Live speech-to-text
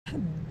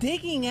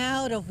digging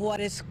out of what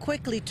is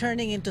quickly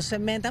turning into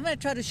cement. I'm going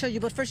to try to show you,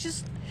 but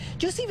first,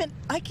 just even,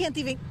 I can't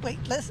even, wait,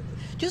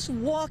 just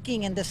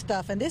walking in this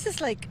stuff, and this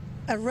is like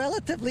a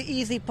relatively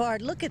easy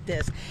part. Look at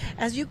this.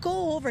 As you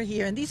go over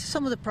here, and these are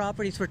some of the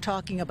properties we're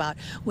talking about.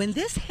 When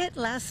this hit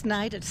last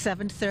night at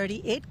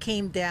 7:30, it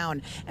came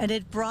down and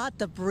it brought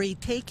debris,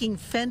 taking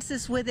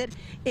fences with it.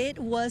 It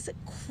was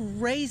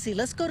crazy.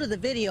 Let's go to the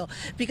video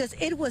because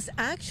it was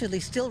actually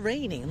still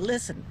raining.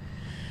 Listen.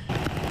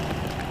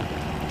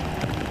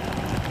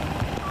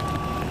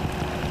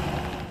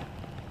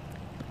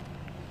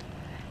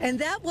 And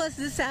that was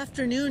this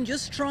afternoon,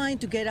 just trying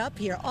to get up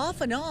here.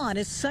 Off and on.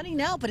 It's sunny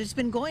now, but it's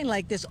been going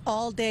like this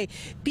all day.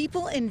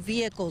 People in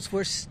vehicles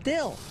were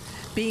still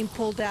being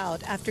pulled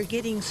out after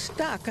getting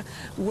stuck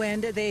when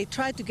they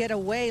tried to get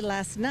away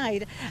last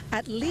night.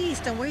 At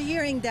least, and we're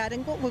hearing that,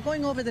 and we're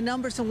going over the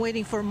numbers and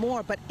waiting for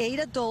more, but 8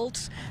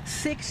 adults,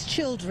 6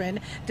 children.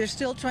 They're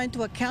still trying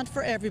to account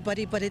for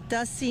everybody, but it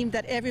does seem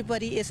that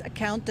everybody is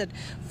accounted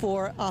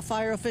for.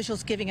 Fire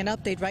officials giving an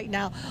update right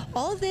now.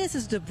 All this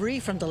is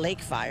debris from the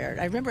lake fire.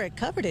 I remember I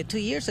covered it 2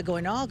 years ago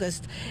in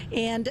August,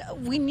 and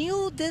we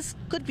knew this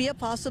could be a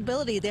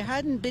possibility. There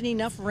hadn't been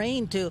enough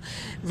rain to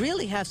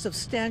really have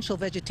substantial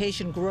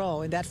vegetation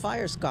grow in that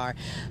fire scar.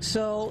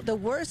 So the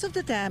worst of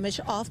the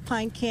damage off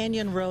Pine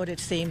Canyon Road, it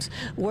seems,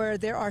 where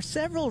there are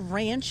several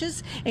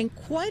ranches and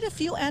quite a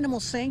few animal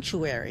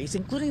sanctuaries,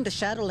 including the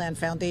Shadowland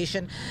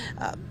Foundation.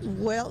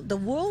 Well, the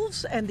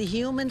wolves and the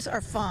humans are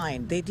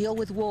fine. They deal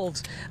with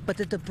wolves, but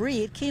the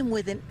debris, it came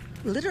within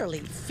literally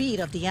feet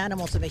of the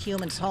animals and the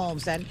humans'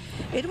 homes, and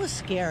it was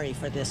scary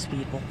for these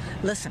people.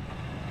 Listen.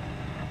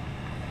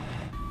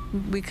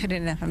 We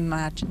couldn't have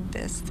imagined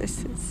this.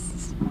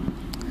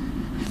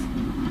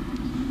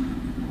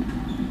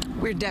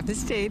 We're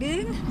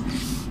devastated.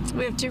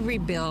 We have to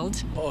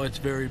rebuild. Oh, it's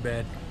very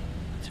bad.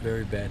 It's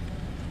very bad.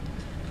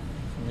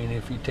 I mean,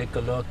 if you take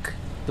a look,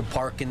 the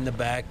park in the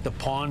back, the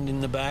pond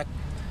in the back,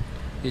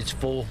 it's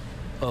full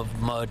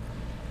of mud.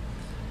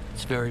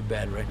 It's very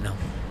bad right now.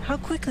 How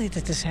quickly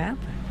did this happen?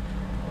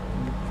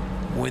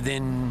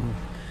 Within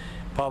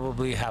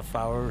probably a half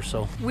hour or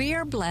so. We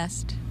are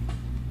blessed.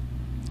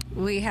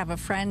 We have a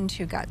friend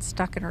who got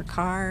stuck in her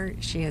car.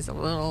 She has a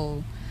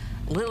little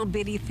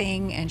bitty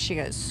thing, and she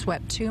got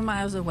swept 2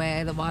 miles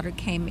away. The water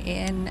came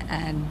in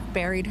and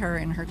buried her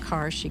in her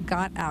car. She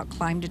got out,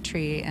 climbed a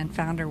tree, and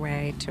found her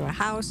way to a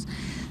house,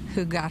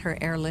 who got her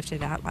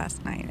airlifted out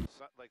last night.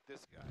 Like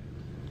this guy.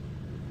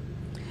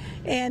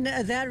 And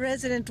that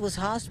resident was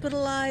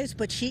hospitalized,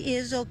 but she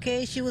is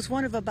okay. She was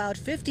one of about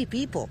 50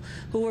 people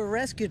who were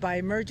rescued by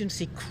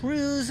emergency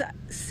crews,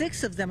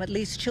 6 of them at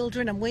least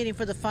children. I'm waiting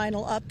for the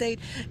final update.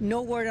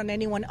 No word on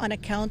anyone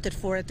unaccounted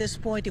for at this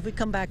point. If we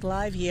come back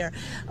live here,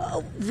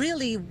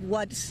 really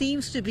what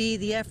seems to be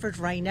the effort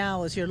right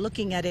now, as you're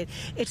looking at it,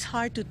 it's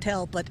hard to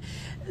tell, but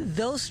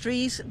those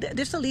trees,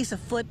 there's at least 1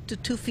 foot to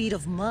 2 feet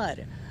of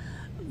mud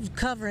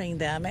covering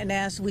them. And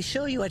as we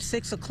show you at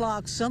 6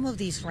 o'clock, some of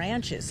these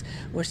ranches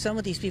where some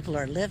of these people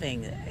are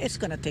living, it's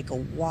going to take a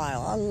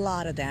while, a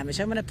lot of damage.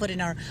 I'm going to put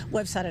in our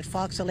website at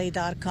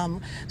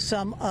foxla.com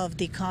some of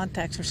the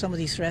contacts for some of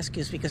these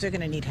rescues, because they're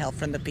going to need help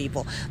from the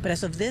people. But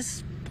as of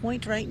this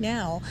point right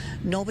now,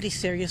 nobody's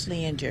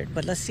seriously injured.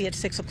 But let's see at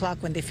 6 o'clock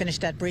when they finish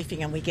that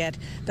briefing and we get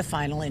the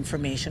final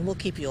information. We'll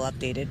keep you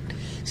updated.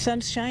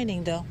 Sun's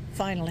shining though,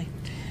 finally.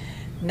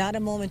 Not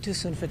a moment too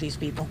soon for these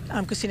people.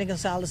 I'm Christina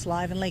Gonzalez,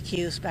 live in Lake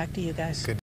Hughes. Back to you guys. Good.